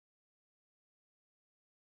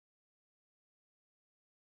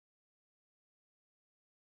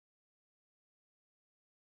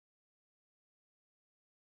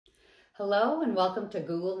Hello and welcome to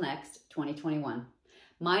Google Next 2021.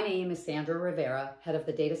 My name is Sandra Rivera, head of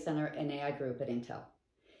the Data Center and AI Group at Intel.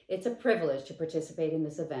 It's a privilege to participate in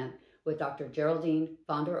this event with Dr. Geraldine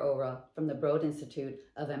Auwera from the Broad Institute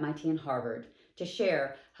of MIT and Harvard to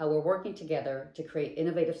share how we're working together to create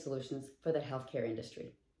innovative solutions for the healthcare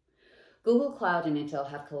industry. Google Cloud and Intel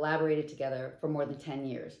have collaborated together for more than 10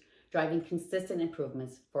 years, driving consistent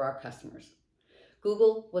improvements for our customers.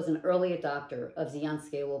 Google was an early adopter of Xeon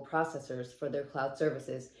Scalable processors for their cloud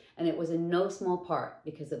services, and it was in no small part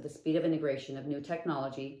because of the speed of integration of new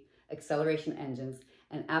technology, acceleration engines,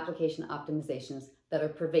 and application optimizations that are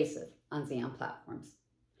pervasive on Xeon platforms.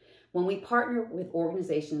 When we partner with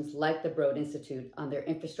organizations like the Broad Institute on their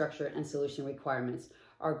infrastructure and solution requirements,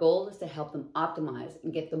 our goal is to help them optimize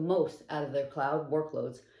and get the most out of their cloud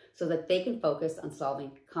workloads so that they can focus on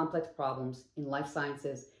solving complex problems in life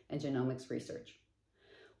sciences and genomics research.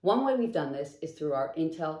 One way we've done this is through our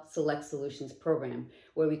Intel Select Solutions program,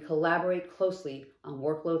 where we collaborate closely on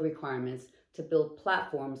workload requirements to build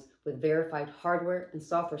platforms with verified hardware and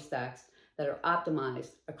software stacks that are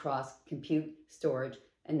optimized across compute, storage,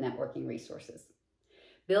 and networking resources.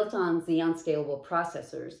 Built on Xeon Scalable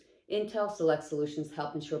processors, Intel Select Solutions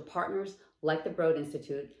help ensure partners like the Broad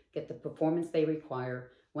Institute get the performance they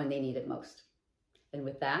require when they need it most. And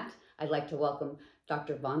with that, I'd like to welcome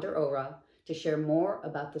Dr. Auwera to share more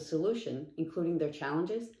about the solution, including their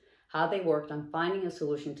challenges, how they worked on finding a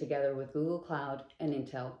solution together with Google Cloud and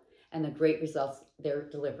Intel, and the great results they're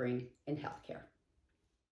delivering in healthcare.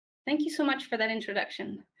 Thank you so much for that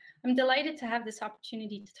introduction. I'm delighted to have this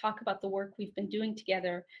opportunity to talk about the work we've been doing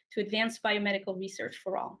together to advance biomedical research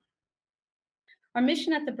for all. Our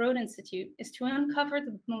mission at the Broad Institute is to uncover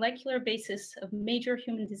the molecular basis of major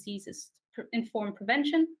human diseases to inform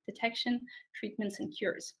prevention, detection, treatments, and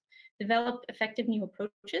cures, develop effective new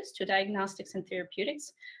approaches to diagnostics and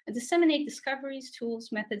therapeutics, and disseminate discoveries, tools,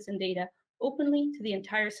 methods, and data openly to the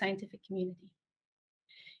entire scientific community.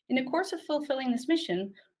 In the course of fulfilling this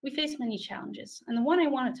mission, we face many challenges, and the one I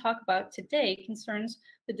want to talk about today concerns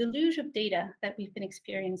the deluge of data that we've been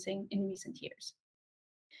experiencing in recent years.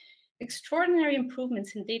 Extraordinary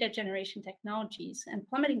improvements in data generation technologies and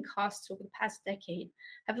plummeting costs over the past decade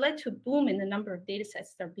have led to a boom in the number of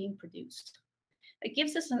datasets that are being produced. It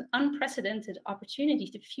gives us an unprecedented opportunity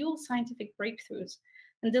to fuel scientific breakthroughs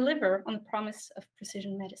and deliver on the promise of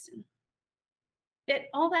precision medicine. Yet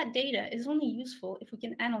all that data is only useful if we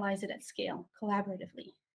can analyze it at scale,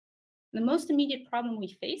 collaboratively. The most immediate problem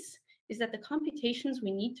we face is that the computations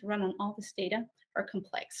we need to run on all this data are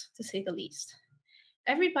complex, to say the least.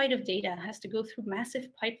 Every byte of data has to go through massive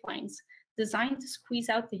pipelines designed to squeeze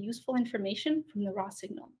out the useful information from the raw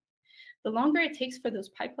signal. The longer it takes for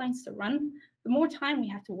those pipelines to run, the more time we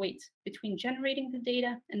have to wait between generating the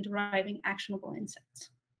data and deriving actionable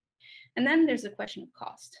insights. And then there's the question of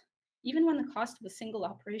cost. Even when the cost of a single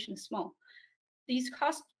operation is small, these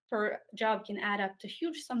costs per job can add up to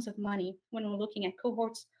huge sums of money when we're looking at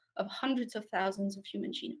cohorts of hundreds of thousands of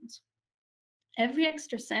human genomes. Every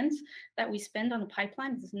extra cent that we spend on a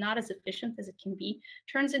pipeline that is not as efficient as it can be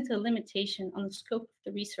turns into a limitation on the scope of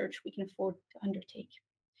the research we can afford to undertake.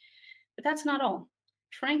 But that's not all.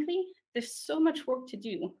 Frankly, there's so much work to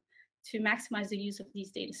do to maximize the use of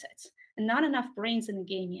these data sets, and not enough brains in the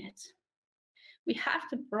game yet. We have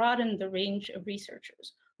to broaden the range of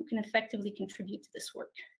researchers who can effectively contribute to this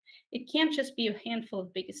work. It can't just be a handful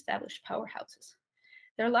of big established powerhouses.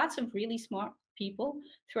 There are lots of really smart people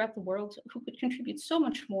throughout the world who could contribute so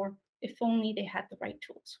much more if only they had the right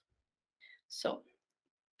tools. So,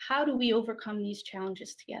 how do we overcome these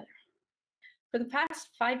challenges together? For the past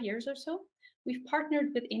 5 years or so, we've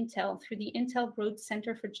partnered with Intel through the Intel Broad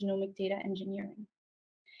Center for Genomic Data Engineering.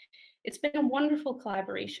 It's been a wonderful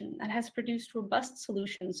collaboration that has produced robust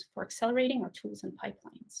solutions for accelerating our tools and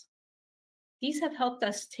pipelines. These have helped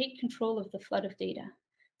us take control of the flood of data,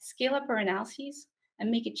 scale up our analyses, and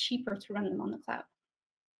make it cheaper to run them on the cloud.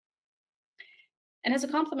 And as a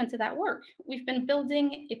complement to that work, we've been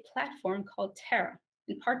building a platform called Terra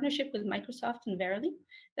in partnership with Microsoft and Verily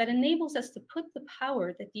that enables us to put the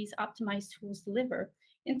power that these optimized tools deliver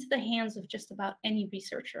into the hands of just about any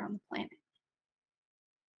researcher on the planet.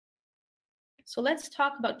 So let's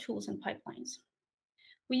talk about tools and pipelines.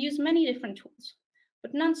 We use many different tools,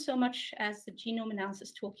 but none so much as the Genome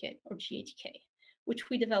Analysis Toolkit, or GATK, which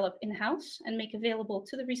we develop in-house and make available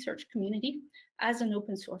to the research community as an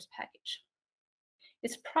open source package.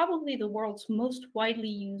 It's probably the world's most widely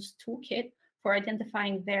used toolkit for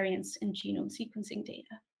identifying variants in genome sequencing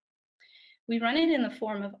data. We run it in the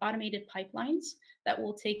form of automated pipelines that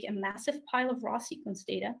will take a massive pile of raw sequence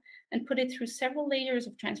data and put it through several layers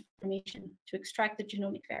of transformation to extract the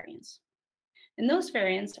genomic variants. And those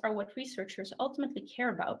variants are what researchers ultimately care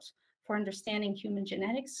about for understanding human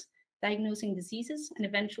genetics, diagnosing diseases, and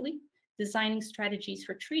eventually designing strategies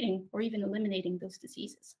for treating or even eliminating those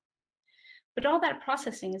diseases. But all that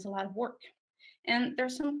processing is a lot of work. And there are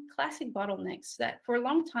some classic bottlenecks that for a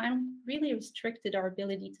long time really restricted our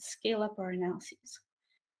ability to scale up our analyses.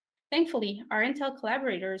 Thankfully, our Intel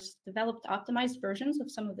collaborators developed optimized versions of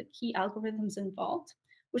some of the key algorithms involved,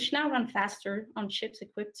 which now run faster on chips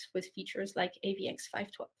equipped with features like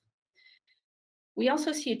AVX512. We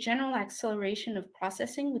also see a general acceleration of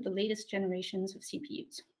processing with the latest generations of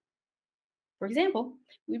CPUs. For example,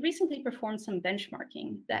 we recently performed some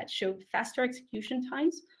benchmarking that showed faster execution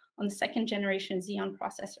times on the second generation Xeon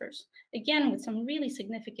processors, again with some really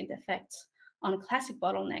significant effects on classic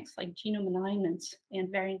bottlenecks like genome alignment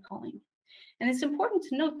and variant calling. And it's important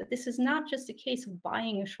to note that this is not just a case of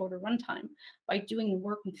buying a shorter runtime by doing the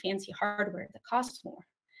work on fancy hardware that costs more.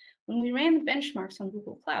 When we ran the benchmarks on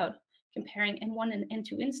Google Cloud, comparing N1 and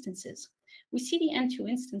N2 instances, we see the N2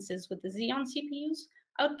 instances with the Xeon CPUs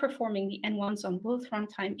outperforming the N1s on both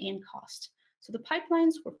runtime and cost. So the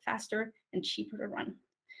pipelines were faster and cheaper to run. And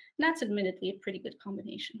that's admittedly a pretty good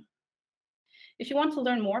combination. If you want to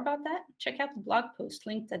learn more about that, check out the blog post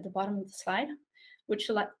linked at the bottom of the slide, which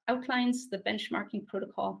outlines the benchmarking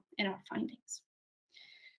protocol and our findings.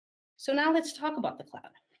 So now let's talk about the cloud.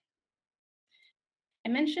 I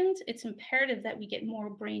mentioned it's imperative that we get more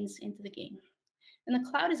brains into the game. And the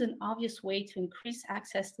cloud is an obvious way to increase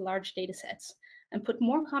access to large data sets and put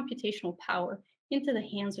more computational power into the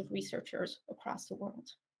hands of researchers across the world.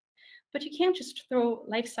 But you can't just throw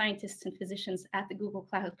life scientists and physicians at the Google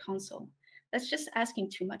Cloud console. That's just asking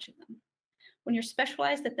too much of them. When you're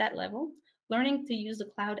specialized at that level, learning to use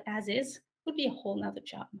the cloud as is would be a whole nother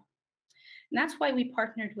job. And that's why we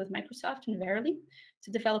partnered with Microsoft and Verily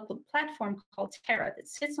to develop a platform called Terra that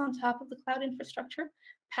sits on top of the cloud infrastructure,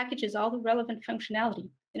 packages all the relevant functionality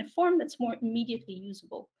in a form that's more immediately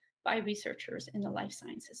usable by researchers in the life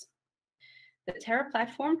sciences. The Terra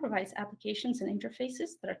platform provides applications and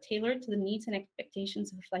interfaces that are tailored to the needs and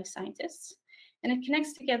expectations of life scientists, and it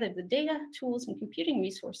connects together the data, tools, and computing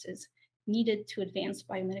resources needed to advance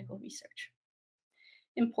biomedical research.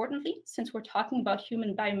 Importantly, since we're talking about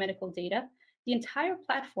human biomedical data, the entire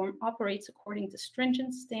platform operates according to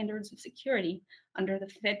stringent standards of security under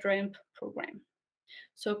the FedRAMP program.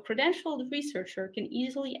 So a credentialed researcher can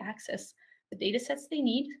easily access the data sets they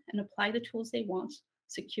need and apply the tools they want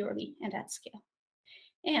securely and at scale.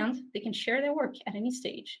 And they can share their work at any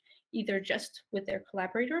stage, either just with their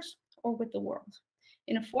collaborators or with the world,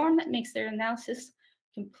 in a form that makes their analysis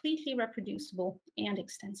completely reproducible and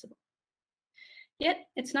extensible. Yet,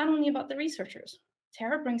 it's not only about the researchers.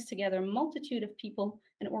 Terra brings together a multitude of people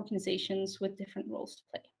and organizations with different roles to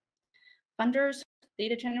play. Funders,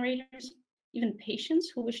 data generators, even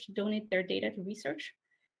patients who wish to donate their data to research,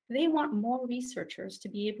 they want more researchers to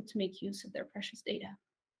be able to make use of their precious data.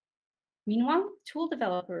 Meanwhile, tool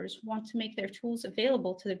developers want to make their tools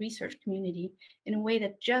available to the research community in a way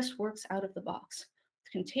that just works out of the box,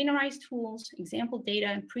 with containerized tools, example data,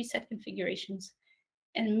 and preset configurations,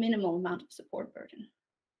 and a minimal amount of support burden.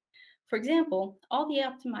 For example, all the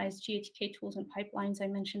optimized GHK tools and pipelines I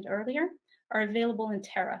mentioned earlier are available in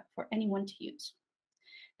Terra for anyone to use.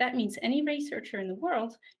 That means any researcher in the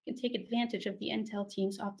world can take advantage of the Intel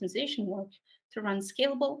team's optimization work to run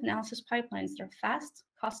scalable analysis pipelines that are fast,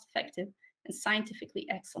 cost-effective, and scientifically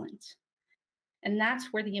excellent. And that's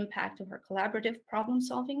where the impact of our collaborative problem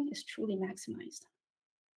solving is truly maximized.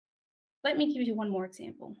 Let me give you one more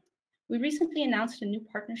example. We recently announced a new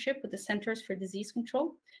partnership with the Centers for Disease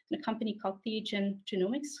Control and a company called Theogen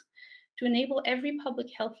Genomics to enable every public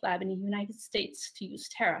health lab in the United States to use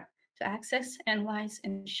Terra to access, analyze,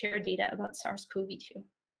 and share data about SARS-CoV-2.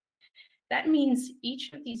 That means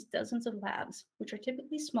each of these dozens of labs, which are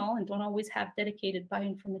typically small and don't always have dedicated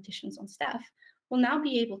bioinformaticians on staff, will now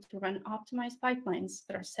be able to run optimized pipelines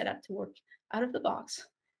that are set up to work out of the box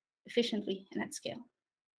efficiently and at scale.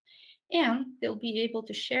 And they'll be able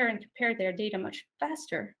to share and compare their data much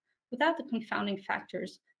faster without the confounding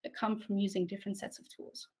factors that come from using different sets of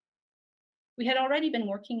tools. We had already been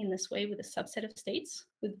working in this way with a subset of states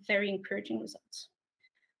with very encouraging results.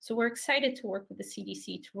 So we're excited to work with the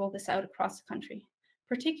CDC to roll this out across the country,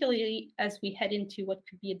 particularly as we head into what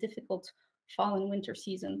could be a difficult fall and winter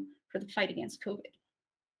season for the fight against COVID.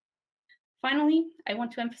 Finally, I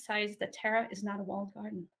want to emphasize that Terra is not a walled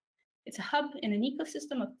garden. It's a hub in an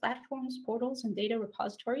ecosystem of platforms, portals, and data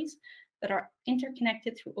repositories that are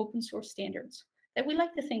interconnected through open source standards that we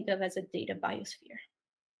like to think of as a data biosphere.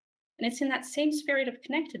 And it's in that same spirit of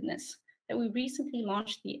connectedness that we recently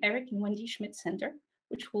launched the Eric and Wendy Schmidt Center,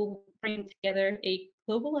 which will bring together a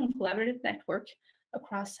global and collaborative network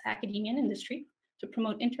across academia and industry to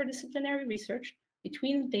promote interdisciplinary research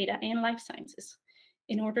between data and life sciences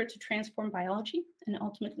in order to transform biology and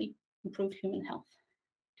ultimately improve human health.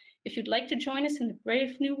 If you'd like to join us in the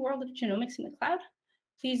brave new world of genomics in the cloud,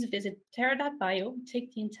 please visit terra.bio and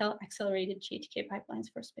take the Intel accelerated GATK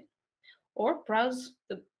pipelines for a spin, or browse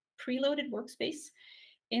the preloaded workspace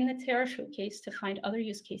in the Terra showcase to find other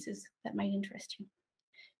use cases that might interest you.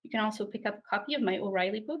 You can also pick up a copy of my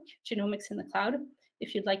O'Reilly book, Genomics in the Cloud,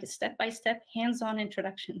 if you'd like a step-by-step hands-on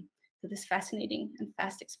introduction to this fascinating and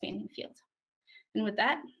fast-expanding field. And with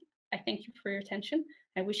that, I thank you for your attention.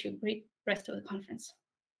 I wish you a great rest of the conference.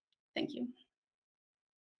 Thank you.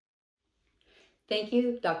 Thank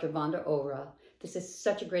you, Dr. Auwera. This is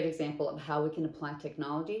such a great example of how we can apply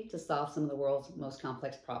technology to solve some of the world's most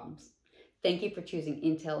complex problems. Thank you for choosing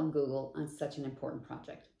Intel and Google on such an important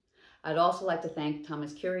project. I'd also like to thank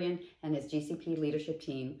Thomas Kurian and his GCP leadership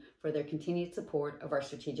team for their continued support of our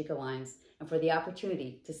strategic alliance and for the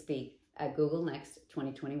opportunity to speak at Google Next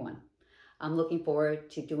 2021. I'm looking forward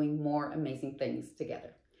to doing more amazing things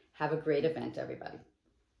together. Have a great event, everybody.